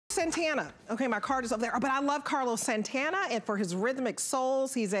Santana. Okay, my card is up there, but I love Carlos Santana and for his rhythmic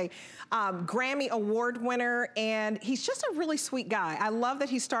souls. He's a Grammy Award winner, and he's just a really sweet guy. I love that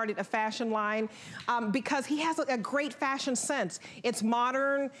he started a fashion line because he has a great fashion sense. It's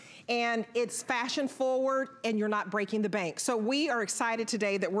modern and it's fashion forward, and you're not breaking the bank. So we are excited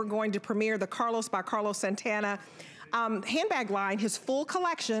today that we're going to premiere the Carlos by Carlos Santana handbag line, his full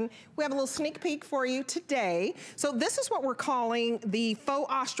collection. We have a little sneak peek for you today. So this is what we're calling the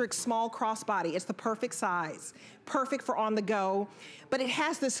Faux Ostrich small crossbody. It's the perfect size, perfect for on the go. But it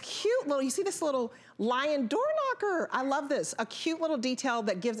has this cute little, you see this little lion door knocker. I love this, a cute little detail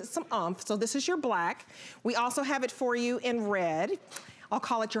that gives it some oomph. So this is your black. We also have it for you in red. I'll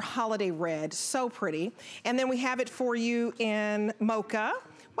call it your holiday red, so pretty. And then we have it for you in mocha.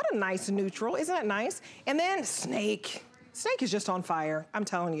 What a nice neutral, isn't that nice? And then snake. Snake is just on fire, I'm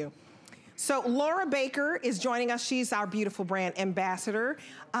telling you. So Laura Baker is joining us. She's our beautiful brand ambassador.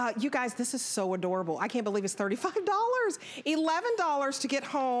 You guys, this is so adorable. I can't believe it's $35. $11 to get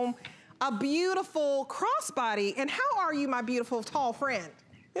home a beautiful crossbody. And how are you, my beautiful tall friend?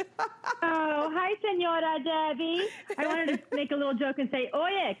 Oh, hi, Senora Debbie. I wanted to make a little joke and say,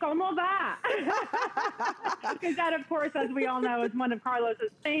 oye, ¿cómo va? Because that, of course, as we all know, is one of Carlos's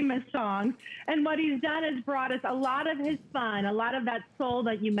famous songs. And what he's done is brought us a lot of his fun, a lot of that soul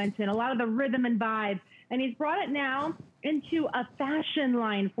that you mentioned, a lot of the rhythm and vibe. And he's brought it now into a fashion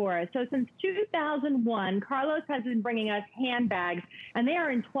line for us. So since 2001, Carlos has been bringing us handbags, and they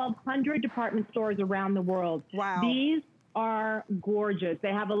are in 1,200 department stores around the world. Wow. These are gorgeous.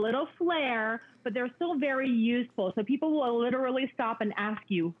 They have a little flair, but they're still very useful. So people will literally stop and ask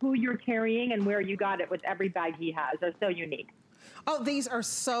you who you're carrying and where you got it with every bag he has. They're so unique. Oh, these are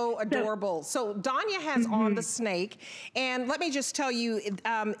so adorable. So Danya has on the snake, and let me just tell you,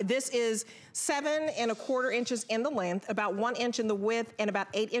 this is 7 1/4 inches in the length, about 1 inch in the width, and about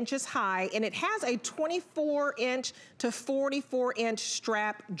 8 inches high, and it has a 24-inch to 44-inch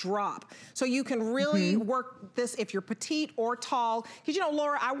strap drop. So you can really work this if you're petite or tall, because you know,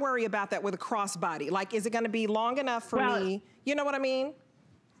 Laura, I worry about that with a crossbody. Like, is it gonna be long enough for me? You know what I mean?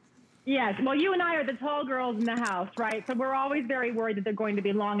 Yes, well, you and I are the tall girls in the house, right? So we're always very worried that they're going to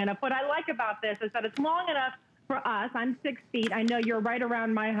be long enough. What I like about this is that it's long enough for us. I'm 6 feet. I know you're right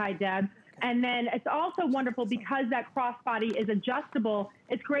around my height, Deb. And then it's also wonderful because that crossbody is adjustable.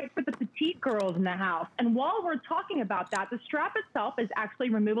 It's great for the petite girls in the house. And while we're talking about that, the strap itself is actually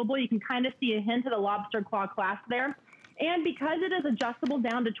removable. You can kind of see a hint of the lobster claw clasp there. And because it is adjustable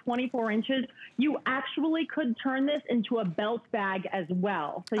down to 24 inches, you actually could turn this into a belt bag as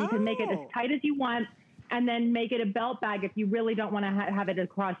well. So you can make it as tight as you want and then make it a belt bag if you really don't want to have it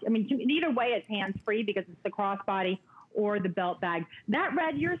across. I mean, either way, it's hands-free because it's the crossbody or the belt bag. That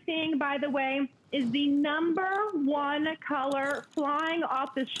red you're seeing, by the way, is the #1 color flying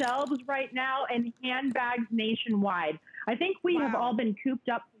off the shelves right now in handbags nationwide. I think we have all been cooped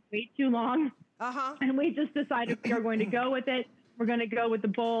up for way too long. And we just decided we are going to go with it. We're going to go with the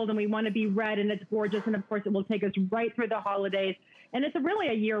bold, and we want to be red, and it's gorgeous. And, of course, it will take us right through the holidays. And it's really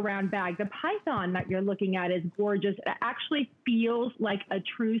a year-round bag. The python that you're looking at is gorgeous. It actually feels like a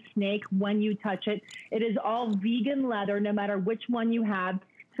true snake when you touch it. It is all vegan leather, no matter which one you have.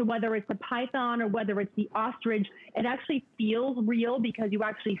 So whether it's the python or whether it's the ostrich, it actually feels real because you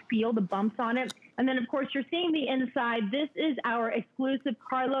actually feel the bumps on it. And then, of course, you're seeing the inside. This is our exclusive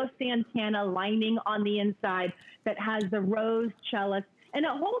Carlos Santana lining on the inside that has the rose cellus. And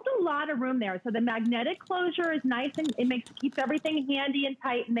it holds a lot of room there. So the magnetic closure is nice, and it keeps everything handy and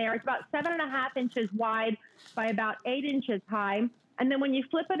tight in there. It's about 7.5 inches wide by about 8 inches high. And then when you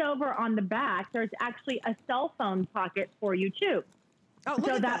flip it over on the back, there's actually a cell phone pocket for you, too. Oh, look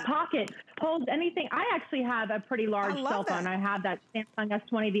so at that pocket holds anything. I actually have a pretty large cell phone. I have that Samsung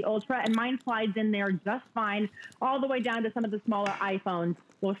S20, the Ultra, and mine slides in there just fine, all the way down to some of the smaller iPhones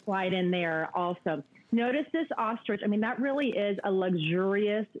will slide in there also. Notice this ostrich. I mean, that really is a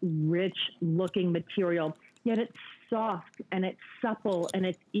luxurious, rich-looking material, yet it's soft, and it's supple, and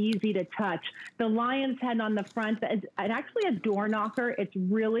it's easy to touch. The lion's head on the front, it's actually a door knocker. It's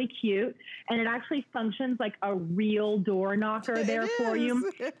really cute, and it actually functions like a real door knocker there for you.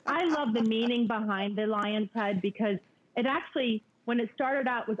 I love the meaning behind the lion's head because it actually, when it started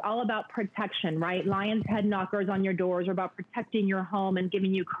out, was all about protection, right? Lion's head knockers on your doors are about protecting your home and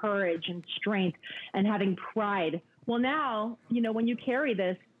giving you courage and strength and having pride. Well, now, you know, when you carry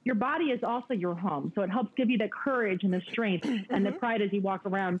this, your body is also your home. So it helps give you the courage and the strength and the pride as you walk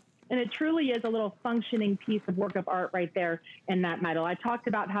around. And it truly is a little functioning piece of work of art right there in that metal. I talked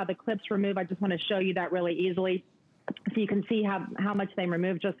about how the clips remove. I just want to show you that really easily so you can see how much they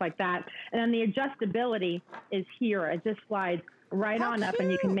remove just like that. And then the adjustability is here. It just slides right How on up, cute.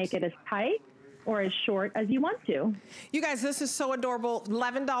 and you can make it as tight or as short as you want to. You guys, this is so adorable.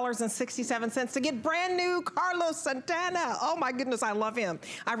 $11.67 to get brand new Carlos Santana. Oh my goodness, I love him.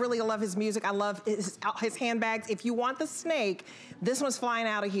 I really love his music. I love his handbags. If you want the snake, this one's flying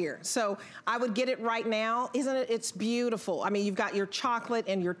out of here. So I would get it right now. Isn't it? It's beautiful. I mean, you've got your chocolate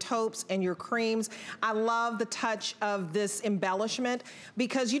and your taupes and your creams. I love the touch of this embellishment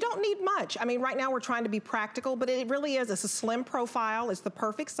because you don't need much. I mean, right now we're trying to be practical, but it really is. It's a slim profile. It's the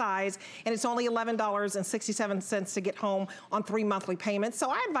perfect size, and it's only $11.67 to get home on 3 monthly payments.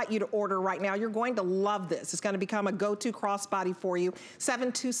 So I invite you to order right now. You're going to love this. It's going to become a go-to crossbody for you.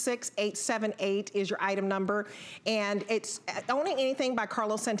 726-878 is your item number. And it's owning anything by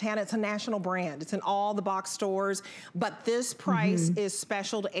Carlos Santana. It's a national brand. It's in all the box stores. But this price is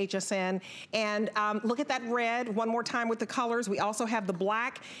special to HSN. And look at that red one more time with the colors. We also have the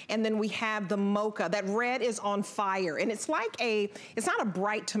black, and then we have the mocha. That red is on fire. And it's like it's not a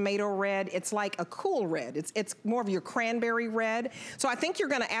bright tomato red. It's like a cool red. It's more of your cranberry red. So I think you're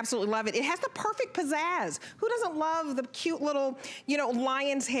gonna absolutely love it. It has the perfect pizzazz. Who doesn't love the cute little, you know,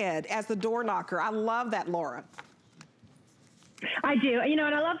 lion's head as the door knocker? I love that, Laura. I do. You know,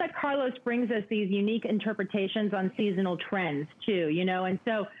 and I love that Carlos brings us these unique interpretations on seasonal trends too, you know, and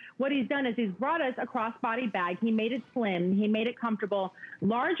so what he's done is he's brought us a crossbody bag. He made it slim. He made it comfortable,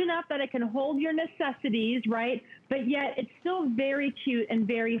 large enough that it can hold your necessities, right? But yet it's still very cute and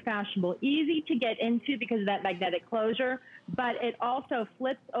very fashionable, easy to get into because of that magnetic closure, but it also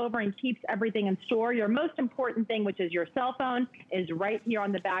flips over and keeps everything in store. Your most important thing, which is your cell phone, is right here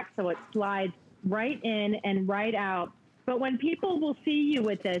on the back, so it slides right in and right out. But when people will see you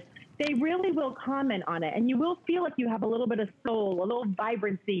with this, they really will comment on it, and you will feel like you have a little bit of soul, a little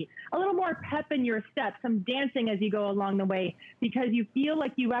vibrancy, a little more pep in your step, some dancing as you go along the way, because you feel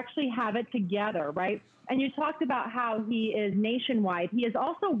like you actually have it together, right? And you talked about how he is nationwide. He is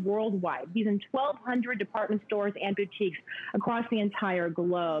also worldwide. He's in 1,200 department stores and boutiques across the entire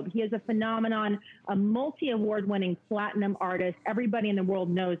globe. He is a phenomenon, a multi-award-winning platinum artist. Everybody in the world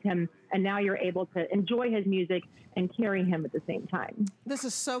knows him, and now you're able to enjoy his music and carry him at the same time. This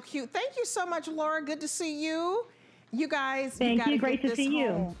is so cute. Thank you so much, Laura. Good to see you. You guys, thank you. Great to see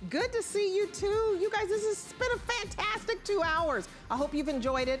you. Good to see you too. You guys, this has been a fantastic 2 hours. I hope you've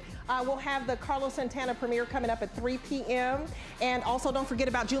enjoyed it. We'll have the Carlos Santana premiere coming up at 3 p.m. And also don't forget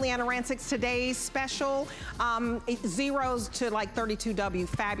about Juliana Rancic's today's special. Zeros to like 32W,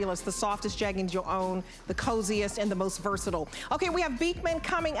 fabulous. The softest jeggings you'll own, the coziest and the most versatile. Okay, we have Beekman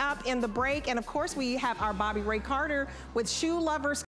coming up in the break. And of course we have our Bobby Ray Carter with Shoe Lovers